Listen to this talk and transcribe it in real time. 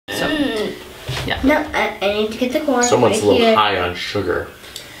No, I need to get the corn. Someone's right a little here. high on sugar.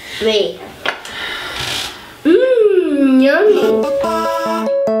 Me. Mmm,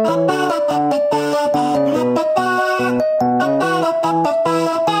 yummy.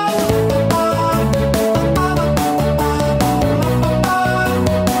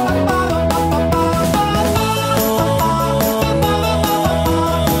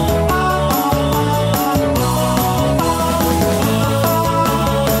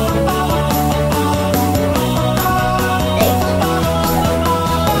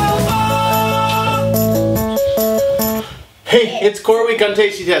 Hey, it's Core Week on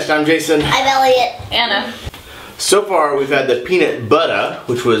Tasty Test. I'm Jason. I'm Elliot. Anna. So far, we've had the peanut butter,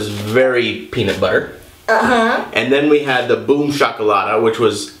 which was very peanut butter. Uh-huh. And then we had the boom chocolata, which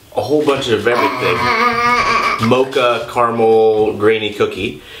was a whole bunch of everything. Mocha, caramel, grainy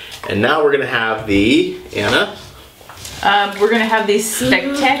cookie. And now we're gonna have the, Anna? We're gonna have the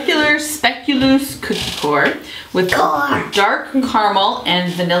spectacular Speculoos cookie core with dark caramel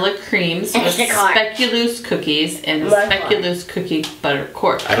and vanilla creams with Speculoos cookies and Speculoos cookie butter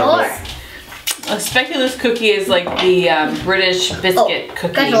core. I don't know. A Speculoos cookie is like the British biscuit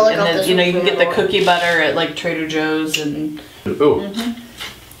cookie, and then you know you can get the cookie butter at like Trader Joe's and. Ooh.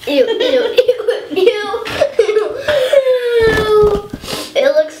 Ew, ew, ew, ew. It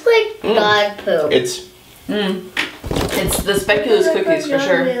looks like dog poop. It's the Speculoos cookies for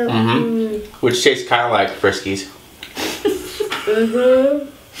sure. Which tastes kind of like Friskies. Mm-hmm.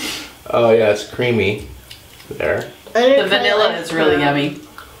 Oh yeah, it's creamy. There. The vanilla is really yummy.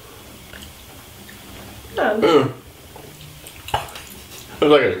 There's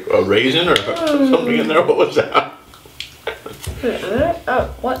like a raisin or something in there. What was that?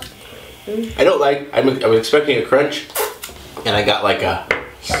 Oh, what? I don't like. I was expecting a crunch, and I got like a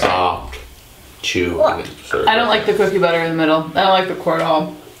soft chew. I don't like the cookie butter in the middle. I don't like the core at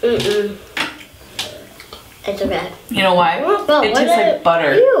all. Mm-mm. It's okay. You know why? Oh, it tastes like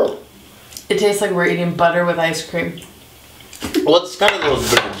butter. Ew. It tastes like we're eating butter with ice cream. Well, it's got a little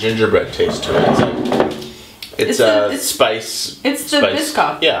bit of gingerbread taste to it. It's spice. It's the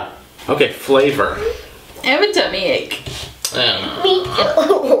Biscoff. Yeah. Okay, flavor. I have a tummy ache. Me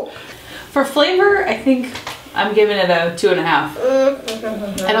too. For flavor, I think I'm giving it a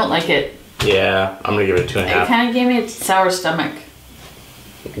 2.5. I don't like it. Yeah, I'm gonna give it a 2.5. It kind of gave me a sour stomach.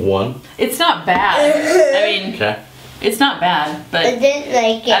 1. It's not bad. I mean, Okay. it's not bad, but I didn't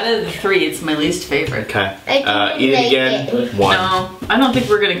like it. out of the 3, it's my least favorite. Okay. I didn't Eat it like again. it. 1. No, I don't think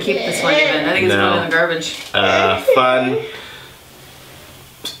we're gonna keep this one even. I think it's going in the garbage. Fun.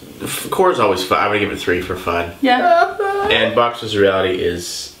 Core's always fun. I'm gonna give it 3 for fun. Yeah. And Boxer's reality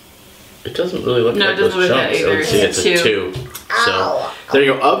is, it doesn't really look No, like it doesn't those look that chunks. either. I would say It's it's a a 2. So there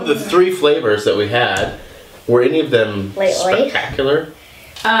you go. Of the 3 flavors that we had, were any of them spectacular?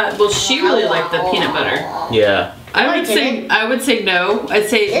 Well, she really liked the peanut butter. Yeah. I would say no. I'd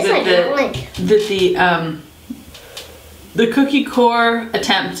say that the cookie core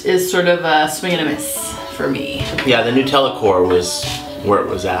attempt is sort of a swing and a miss for me. Yeah, the Nutella core was where it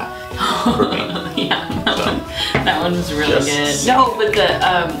was at for me. Yeah, that one was really good. No, but the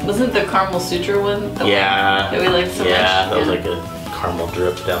wasn't the caramel sutra one? Yeah. That we liked so much. Yeah, that was like a caramel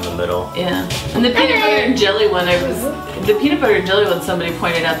drip down the middle. Yeah, and the peanut butter and jelly one. The peanut butter and jelly one. Somebody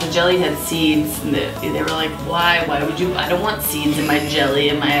pointed out the jelly had seeds, and they were like, "Why? Why would you? I don't want seeds in my jelly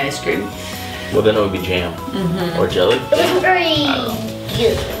and my ice cream." Well, then it would be jam or jelly. It was very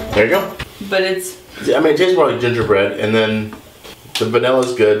good. There you go. But it's. I mean, it tastes more like gingerbread, and then the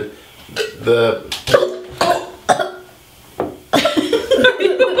vanilla's good. The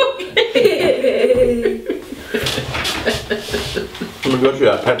I'm gonna go to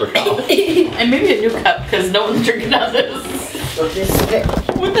that paper towel. And maybe a new cup because no one's drinking out of this. What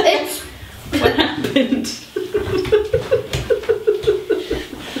the heck? What happened?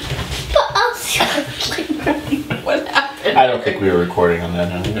 What happened? I don't think we were recording on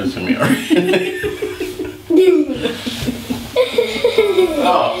that. I think that's gonna be alright.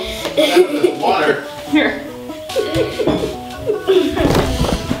 Oh, water. Here.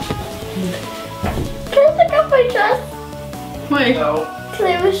 Can I pick up my dress? Why? Can I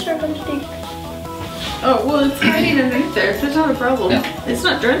have a shirt underneath? Oh, well, it's hiding underneath there, so it's not a problem. It's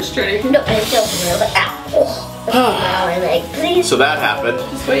not drenched or anything. No, it's still really. Ow. Oh, my leg, please. So that happened.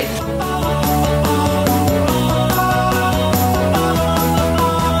 Just wait.